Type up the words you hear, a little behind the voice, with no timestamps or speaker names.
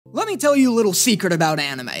Let me tell you a little secret about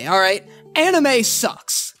anime, alright? Anime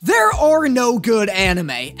sucks. There are no good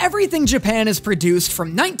anime. Everything Japan has produced from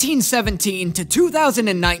 1917 to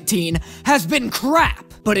 2019 has been crap.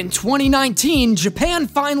 But in 2019, Japan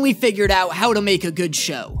finally figured out how to make a good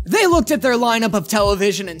show. They looked at their lineup of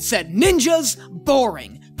television and said, ninjas?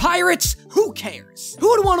 Boring. Pirates? Who cares? Who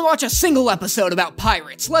would want to watch a single episode about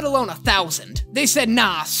pirates, let alone 1,000? They said,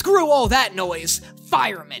 nah, screw all that noise.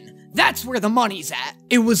 Firemen. That's where the money's at.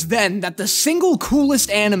 It was then that the single coolest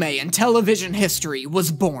anime in television history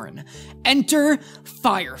was born. Enter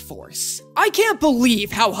Fire Force. I can't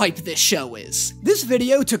believe how hype this show is. This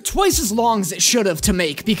video took twice as long as it should have to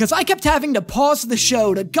make because I kept having to pause the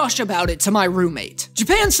show to gush about it to my roommate.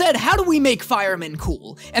 Japan said, how do we make firemen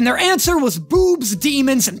cool? And their answer was boobs,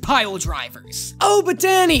 demons, and pile drivers. Oh, but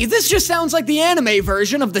Danny, this just sounds like the anime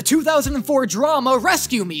version of the 2004 drama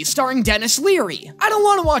Rescue Me starring Dennis Leary. I don't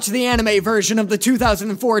want to watch the anime version of the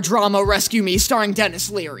 2004 drama Rescue Me starring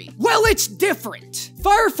Dennis Leary. Well, it's different.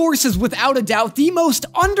 Fire Force is without a doubt the most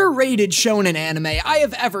underrated shonen anime I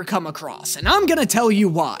have ever come across, and I'm gonna tell you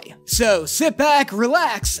why. So sit back,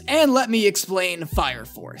 relax, and let me explain Fire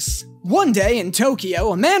Force. One day in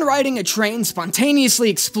Tokyo, a man riding a train spontaneously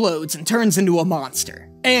explodes and turns into a monster.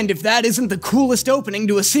 And if that isn't the coolest opening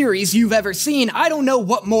to a series you've ever seen, I don't know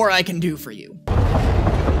what more I can do for you.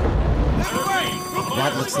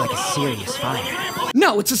 That looks like a serious fire.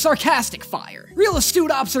 No, it's a sarcastic fire. Real astute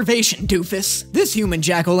observation, doofus. This human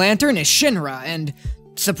jack-o'-lantern is Shinra, and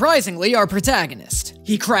surprisingly, our protagonist.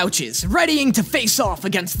 He crouches, readying to face off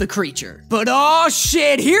against the creature. But aw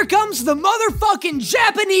shit, here comes the motherfucking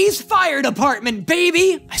Japanese fire department,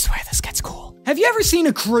 baby! I swear this gets cool. Have you ever seen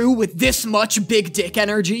a crew with this much big dick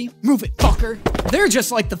energy? Move it, fucker. They're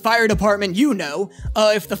just like the fire department you know.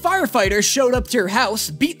 If the firefighters showed up to your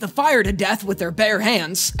house, beat the fire to death with their bare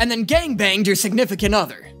hands, and then gangbanged your significant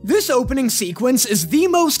other. This opening sequence is the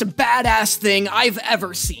most badass thing I've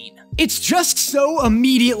ever seen. It's just so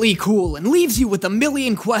immediately cool and leaves you with a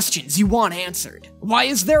million questions you want answered. Why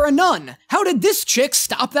is there a nun? How did this chick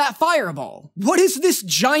stop that fireball? What is this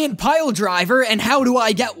giant pile driver and how do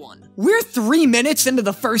I get one? We're 3 minutes into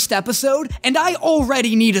the first episode and I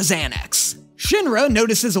already need a Xanax. Shinra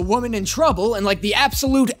notices a woman in trouble and, like the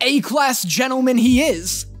absolute A-class gentleman he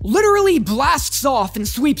is, literally blasts off and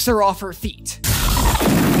sweeps her off her feet.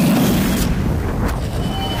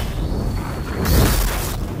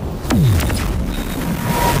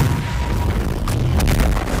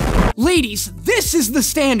 Ladies, this is the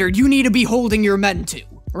standard you need to be holding your men to.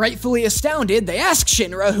 Rightfully astounded, they ask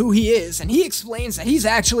Shinra who he is, and he explains that he's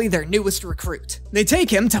actually their newest recruit. They take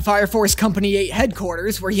him to Fire Force Company 8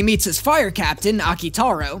 headquarters where he meets his fire captain,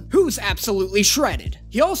 Akitaro, who's absolutely shredded.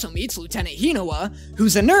 He also meets Lieutenant Hinoa,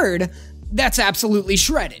 who's a nerd that's absolutely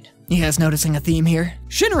shredded. You guys noticing a theme here?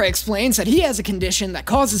 Shinra explains that he has a condition that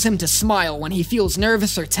causes him to smile when he feels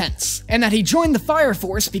nervous or tense, and that he joined the Fire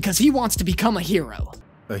Force because he wants to become a hero.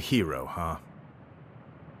 A hero, huh?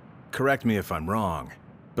 Correct me if I'm wrong,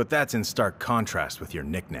 but that's in stark contrast with your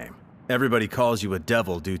nickname. Everybody calls you a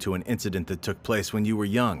devil due to an incident that took place when you were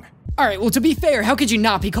young. Alright, well to be fair, how could you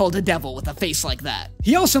not be called a devil with a face like that?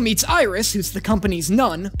 He also meets Iris, who's the company's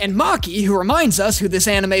nun, and Maki, who reminds us who this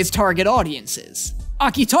anime's target audience is.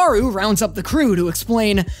 Akitaru rounds up the crew to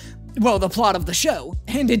explain, well, the plot of the show,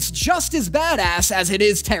 and it's just as badass as it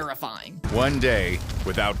is terrifying. One day,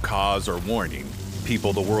 without cause or warning,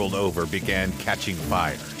 people the world over began catching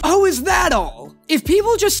fire. Oh, is that all? If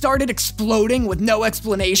people just started exploding with no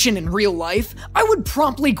explanation in real life, I would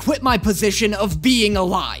promptly quit my position of being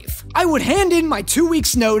alive. I would hand in my 2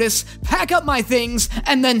 weeks notice, pack up my things,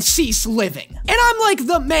 and then cease living. And I'm like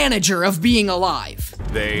the manager of being alive.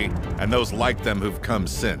 They, and those like them who've come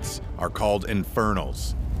since, are called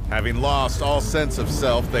infernals. Having lost all sense of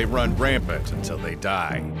self, they run rampant until they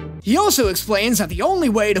die. He also explains that the only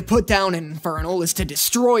way to put down an infernal is to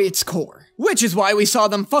destroy its core, which is why we saw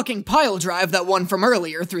them fucking pile drive that one from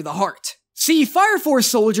earlier through the heart. See, Fire Force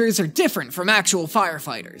soldiers are different from actual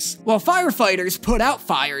firefighters. While firefighters put out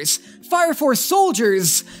fires, Fire Force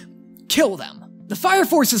soldiers kill them. The Fire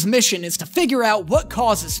Force's mission is to figure out what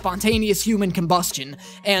causes spontaneous human combustion,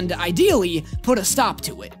 and ideally, put a stop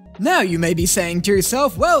to it. Now you may be saying to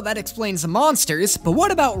yourself, well, that explains the monsters, but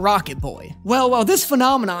what about Rocket Boy? Well, while this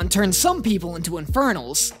phenomenon turned some people into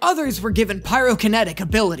infernals, others were given pyrokinetic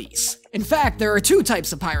abilities. In fact, there are two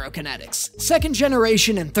types of pyrokinetics, second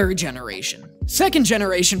generation and third generation. Second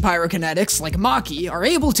generation pyrokinetics, like Maki, are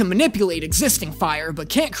able to manipulate existing fire but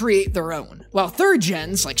can't create their own, while third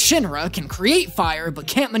gens, like Shinra, can create fire but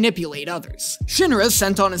can't manipulate others. Shinra's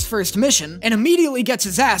sent on his first mission and immediately gets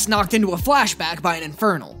his ass knocked into a flashback by an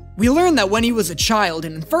infernal. We learn that when he was a child,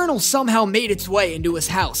 an infernal somehow made its way into his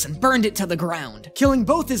house and burned it to the ground, killing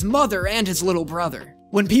both his mother and his little brother.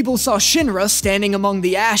 When people saw Shinra standing among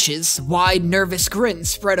the ashes, wide, nervous grins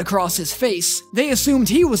spread across his face, they assumed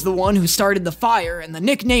he was the one who started the fire, and the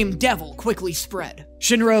nickname Devil quickly spread.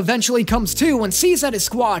 Shinra eventually comes to and sees that his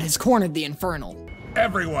squad has cornered the infernal.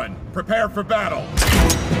 Everyone, prepare for battle!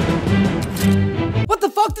 What the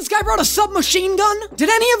fuck? This guy brought a submachine gun? Did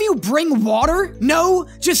any of you bring water? No?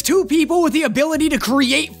 Just two people with the ability to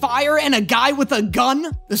create fire and a guy with a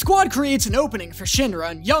gun? The squad creates an opening for Shinra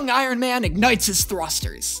and young Iron Man ignites his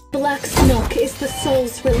thrusters. Black smoke is the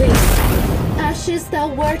soul's release. Ashes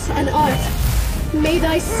thou wert and art. May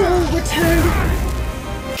thy soul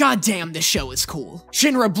return. God damn, this show is cool.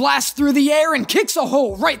 Shinra blasts through the air and kicks a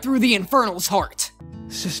hole right through the infernal's heart.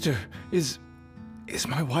 Sister, is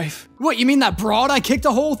my wife? What, you mean that broad I kicked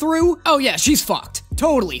a hole through? Oh yeah, she's fucked.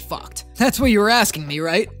 Totally fucked. That's what you were asking me,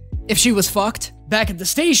 right? If she was fucked? Back at the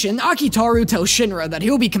station, Akitaru tells Shinra that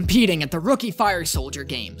he'll be competing at the Rookie Fire Soldier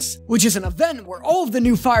Games, which is an event where all of the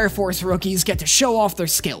new Fire Force rookies get to show off their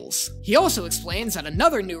skills. He also explains that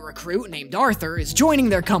another new recruit named Arthur is joining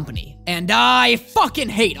their company. And I fucking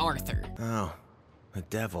hate Arthur. Oh, a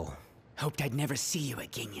devil. Hoped I'd never see you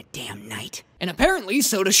again, you damn knight. And apparently,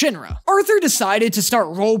 so does Shinra. Arthur decided to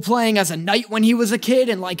start role-playing as a knight when he was a kid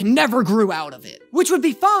and, never grew out of it. Which would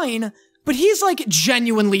be fine, but he's,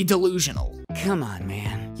 genuinely delusional. Come on,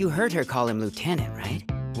 man. You heard her call him lieutenant, right?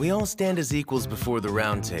 We all stand as equals before the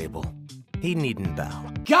round table. He needn't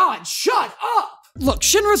bow. God, shut up! Look,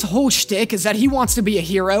 Shinra's whole shtick is that he wants to be a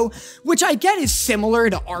hero, which I get is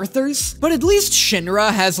similar to Arthur's, but at least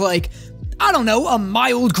Shinra has, I don't know, a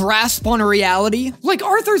mild grasp on reality.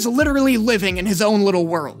 Arthur's literally living in his own little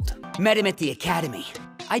world. Met him at the academy.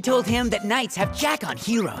 I told him that knights have jack on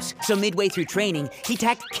heroes, so midway through training, he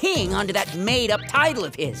tacked king onto that made-up title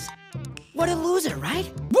of his. What a loser,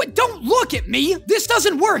 right? What? Don't look at me! This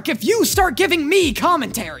doesn't work if you start giving me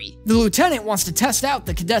commentary! The lieutenant wants to test out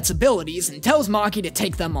the cadets' abilities and tells Maki to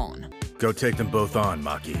take them on. Go take them both on,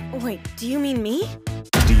 Maki. Wait, do you mean me?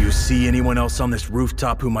 Do you see anyone else on this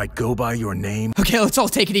rooftop who might go by your name? Okay, let's all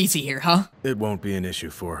take it easy here, huh? It won't be an issue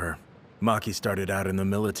for her. Maki started out in the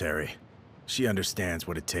military. She understands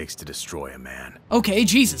what it takes to destroy a man. Okay,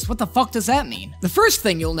 Jesus, what the fuck does that mean? The first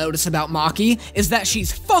thing you'll notice about Maki is that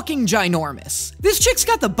she's fucking ginormous. This chick's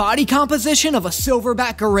got the body composition of a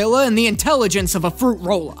silverback gorilla and the intelligence of a fruit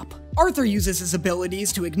roll-up. Arthur uses his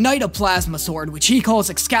abilities to ignite a plasma sword, which he calls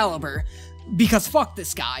Excalibur, because fuck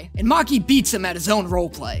this guy, and Maki beats him at his own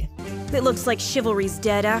roleplay. It looks like chivalry's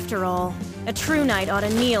dead after all. A true knight ought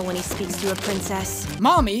to kneel when he speaks to a princess.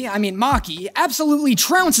 Maki, absolutely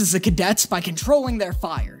trounces the cadets by controlling their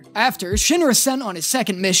fire. After, Shinra sent on his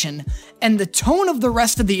second mission, and the tone of the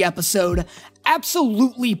rest of the episode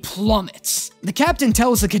absolutely plummets. The captain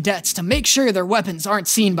tells the cadets to make sure their weapons aren't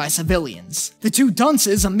seen by civilians. The two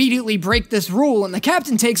dunces immediately break this rule, and the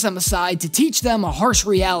captain takes them aside to teach them a harsh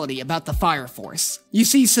reality about the Fire Force. You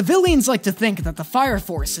see, civilians like to think that the Fire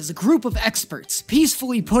Force is a group of experts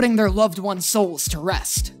peacefully putting their loved ones' souls to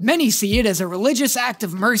rest. Many see it as a religious act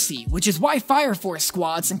of mercy, which is why Fire Force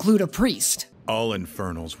squads include a priest. All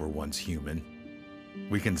infernals were once human.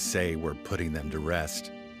 We can say we're putting them to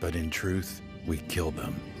rest, but in truth, we kill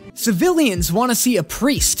them. Civilians want to see a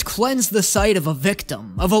priest cleanse the sight of a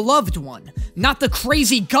victim, of a loved one, not the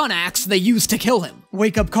crazy gun axe they used to kill him.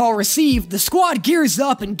 Wake-up call received, the squad gears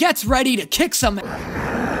up and gets ready to kick some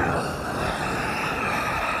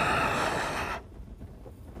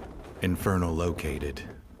Infernal located.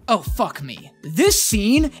 Oh, fuck me. This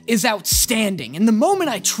scene is outstanding, and the moment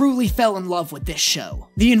I truly fell in love with this show.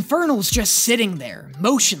 The Infernal's just sitting there,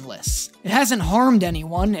 motionless. It hasn't harmed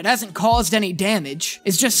anyone, it hasn't caused any damage.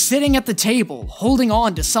 It's just sitting at the table, holding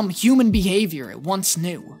on to some human behavior it once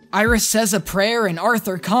knew. Iris says a prayer, and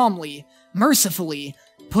Arthur calmly, mercifully,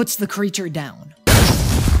 puts the creature down.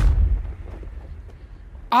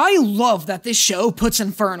 I love that this show puts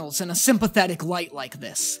Infernals in a sympathetic light like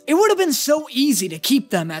this. It would have been so easy to keep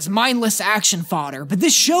them as mindless action fodder, but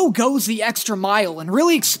this show goes the extra mile and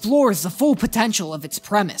really explores the full potential of its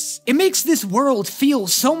premise. It makes this world feel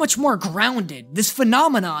so much more grounded, this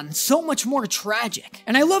phenomenon so much more tragic.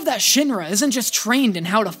 And I love that Shinra isn't just trained in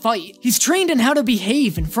how to fight, he's trained in how to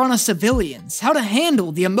behave in front of civilians, how to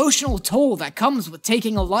handle the emotional toll that comes with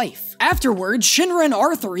taking a life. Afterwards, Shinra and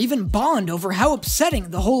Arthur even bond over how upsetting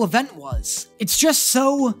the whole event was. It's just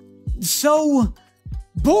so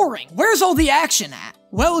boring. Where's all the action at?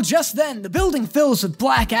 Well, just then, the building fills with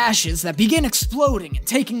black ashes that begin exploding and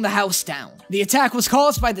taking the house down. The attack was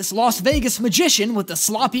caused by this Las Vegas magician with the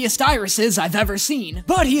sloppiest irises I've ever seen,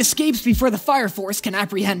 but he escapes before the fire force can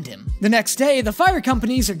apprehend him. The next day, the fire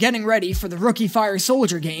companies are getting ready for the Rookie Fire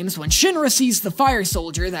Soldier games when Shinra sees the fire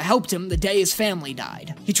soldier that helped him the day his family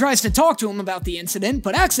died. He tries to talk to him about the incident,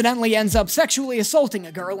 but accidentally ends up sexually assaulting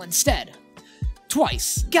a girl instead.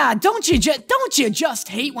 Twice. God, don't you just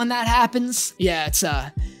hate when that happens? Yeah,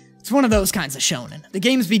 it's one of those kinds of shonen. The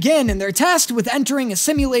games begin and they're tasked with entering a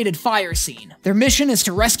simulated fire scene. Their mission is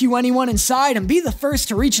to rescue anyone inside and be the first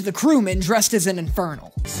to reach the crewman dressed as an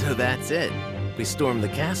infernal. So that's it. We storm the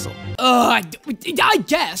castle. I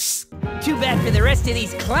guess. Too bad for the rest of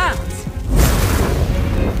these clowns.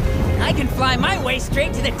 I can fly my way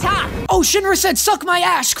straight to the top. Oh, Shinra said suck my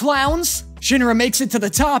ash, clowns! Shinra makes it to the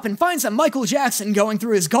top and finds that Michael Jackson going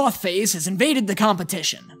through his goth phase has invaded the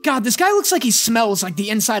competition. God, this guy looks like he smells like the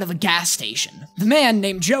inside of a gas station. The man,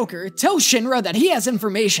 named Joker, tells Shinra that he has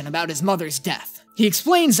information about his mother's death. He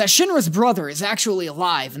explains that Shinra's brother is actually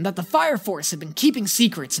alive and that the Fire Force have been keeping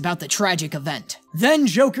secrets about the tragic event. Then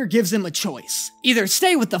Joker gives him a choice. Either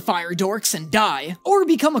stay with the Fire Dorks and die, or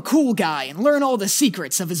become a cool guy and learn all the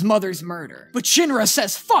secrets of his mother's murder. But Shinra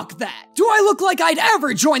says fuck that. Do I look like I'd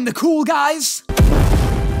ever join the cool guys? A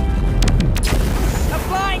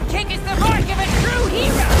flying kick is the mark of a true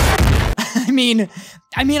hero!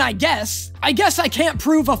 I guess I can't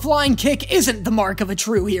prove a flying kick isn't the mark of a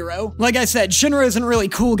true hero. Like I said, Shinra isn't really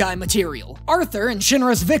cool guy material. Arthur and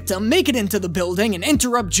Shinra's victim make it into the building and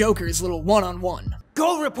interrupt Joker's little one-on-one.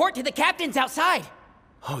 Go report to the captains outside.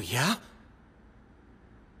 Oh, yeah?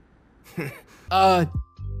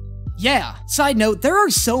 Yeah. Side note, there are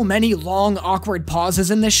so many long, awkward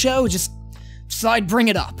pauses in this show, just I'd bring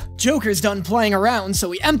it up. Joker's done playing around, so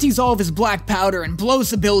he empties all of his black powder and blows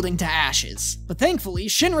the building to ashes. But thankfully,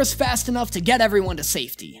 Shinra's fast enough to get everyone to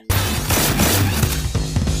safety.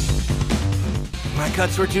 My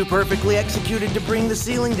cuts were too perfectly executed to bring the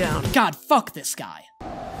ceiling down. God, fuck this guy.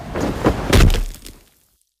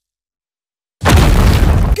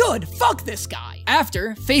 Good, fuck this guy!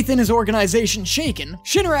 After, faith in his organization shaken,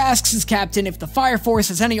 Shinra asks his captain if the Fire Force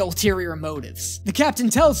has any ulterior motives. The captain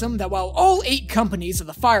tells him that while all 8 companies of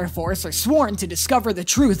the Fire Force are sworn to discover the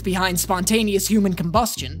truth behind spontaneous human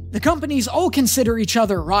combustion, the companies all consider each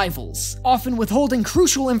other rivals, often withholding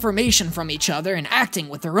crucial information from each other and acting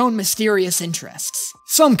with their own mysterious interests.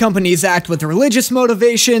 Some companies act with religious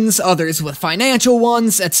motivations, others with financial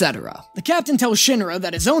ones, etc. The captain tells Shinra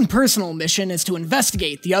that his own personal mission is to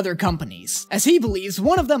investigate the other companies, as he believes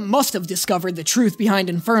one of them must have discovered the truth behind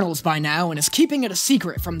Infernals by now and is keeping it a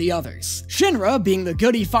secret from the others. Shinra, being the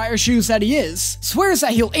goody fire shoes that he is, swears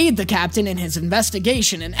that he'll aid the captain in his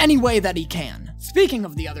investigation in any way that he can. Speaking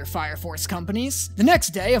of the other Fire Force companies, the next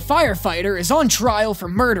day a firefighter is on trial for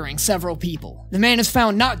murdering several people. The man is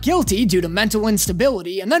found not guilty due to mental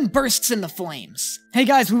instability and then bursts into flames. Hey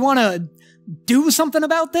guys, we wanna do something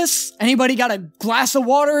about this? Anybody got a glass of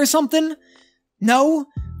water or something? No?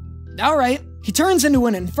 Alright. He turns into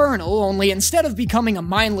an infernal, only instead of becoming a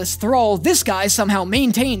mindless thrall, this guy somehow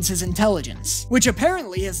maintains his intelligence, which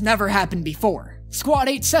apparently has never happened before. Squad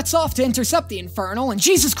 8 sets off to intercept the infernal, and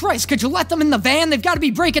Jesus Christ, could you let them in the van? They've got to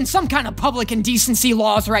be breaking some kind of public indecency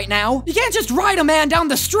laws right now. You can't just ride a man down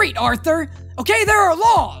the street, Arthur. Okay, there are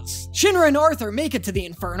laws. Shinra and Arthur make it to the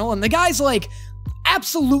infernal, and the guy's like,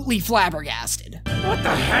 absolutely flabbergasted. What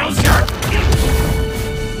the hell's your...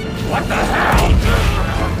 What the hell?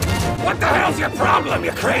 What the hell's your problem,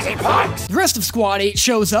 you crazy punks? The rest of Squad 8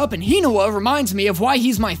 shows up, and Hinawa reminds me of why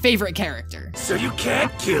he's my favorite character. So you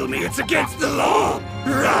can't kill me, it's against the law,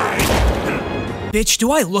 right? Bitch,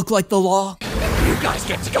 do I look like the law? You guys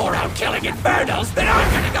get to go around killing infernals, then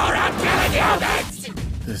I'm gonna go around killing humans!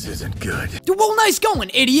 This isn't good. Well, nice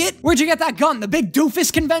going, idiot! Where'd you get that gun, the big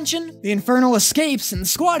doofus convention? The Infernal escapes, and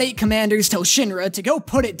Squad 8 commanders tell Shinra to go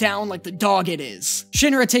put it down like the dog it is.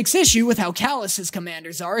 Shinra takes issue with how callous his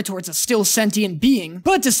commanders are towards a still sentient being,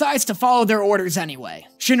 but decides to follow their orders anyway.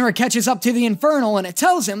 Shinra catches up to the Infernal, and it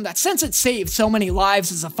tells him that since it saved so many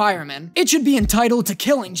lives as a fireman, it should be entitled to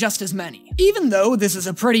killing just as many. Even though this is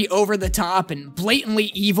a pretty over-the-top and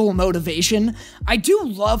blatantly evil motivation, I do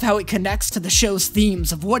love how it connects to the show's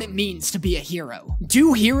themes of what it means to be a hero.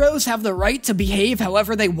 Do heroes have the right to behave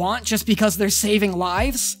however they want just because they're saving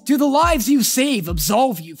lives? Do the lives you save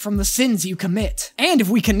absolve you from the sins you commit? And if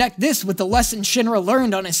we connect this with the lesson Shinra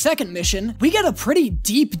learned on his second mission, we get a pretty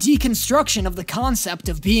deep deconstruction of the concept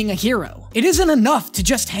of being a hero. It isn't enough to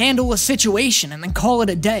just handle a situation and then call it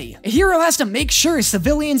a day. A hero has to make sure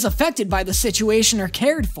civilians affected by the situation are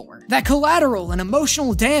cared for, that collateral and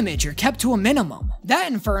emotional damage are kept to a minimum.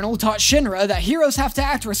 That Infernal taught Shinra that heroes have to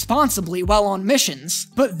act responsibly while on missions,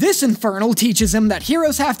 but this Infernal teaches him that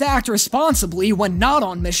heroes have to act responsibly when not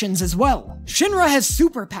on missions as well. Shinra has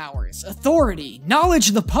superpowers, authority, knowledge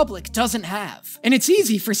the public doesn't have, and it's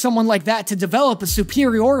easy for someone like that to develop a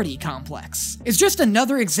superiority complex. It's just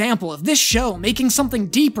another example of this show making something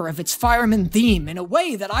deeper of its fireman theme in a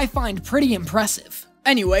way that I find pretty impressive.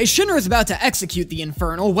 Anyway, Shinra is about to execute the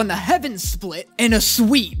Infernal when the heavens split, and a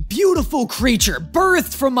sweet, beautiful creature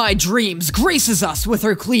birthed from my dreams graces us with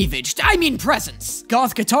her presence.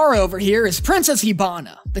 Goth Katara over here is Princess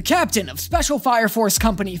Hibana, the captain of Special Fire Force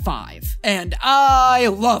Company 5, and I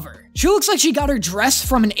love her. She looks like she got her dress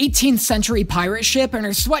from an 18th century pirate ship and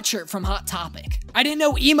her sweatshirt from Hot Topic. I didn't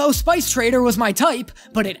know emo spice trader was my type,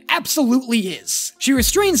 but it absolutely is. She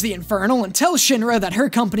restrains the Infernal and tells Shinra that her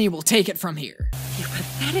company will take it from here. You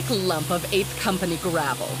pathetic lump of 8th Company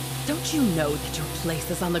gravel. Don't you know that your place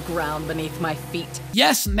is on the ground beneath my feet?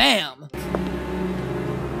 Yes, ma'am.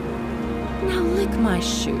 Now lick my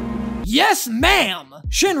shoe. Yes, ma'am!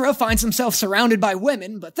 Shinra finds himself surrounded by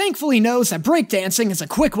women, but thankfully knows that breakdancing is a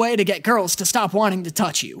quick way to get girls to stop wanting to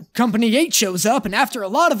touch you. Company 8 shows up, and after a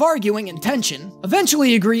lot of arguing and tension,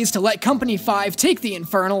 eventually agrees to let Company 5 take the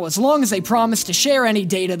Infernal as long as they promise to share any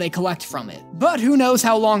data they collect from it. But who knows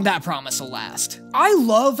how long that promise will last. I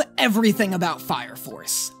love everything about Fire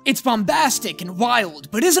Force. It's bombastic and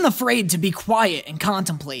wild, but isn't afraid to be quiet and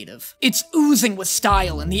contemplative. It's oozing with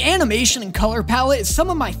style, and the animation and color palette is some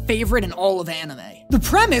of my favorite in all of anime. The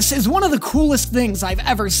premise is one of the coolest things I've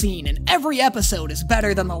ever seen, and every episode is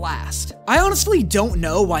better than the last. I honestly don't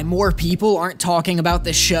know why more people aren't talking about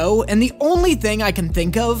this show, and the only thing I can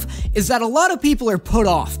think of is that a lot of people are put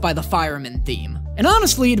off by the fireman theme. And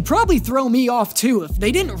honestly, it'd probably throw me off too if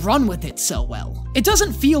they didn't run with it so well. It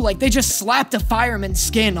doesn't feel like they just slapped a fireman's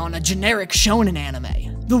skin on a generic shonen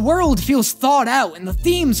anime. The world feels thought out and the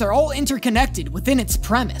themes are all interconnected within its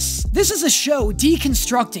premise. This is a show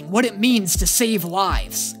deconstructing what it means to save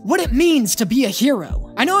lives, what it means to be a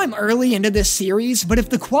hero. I know I'm early into this series, but if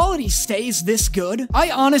the quality stays this good,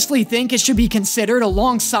 I honestly think it should be considered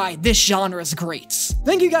alongside this genre's greats.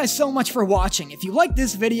 Thank you guys so much for watching. If you liked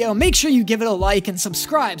this video, make sure you give it a like and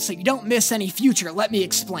subscribe so you don't miss any future Let Me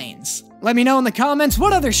Explains. Let me know in the comments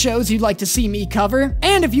what other shows you'd like to see me cover,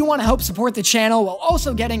 and if you want to help support the channel while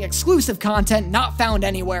also getting exclusive content not found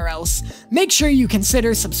anywhere else, make sure you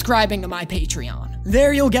consider subscribing to my Patreon.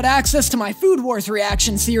 There you'll get access to my Food Wars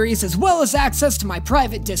reaction series as well as access to my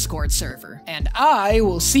private Discord server. And I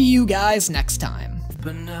will see you guys next time.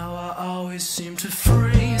 But now I always seem to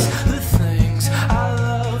freeze the things I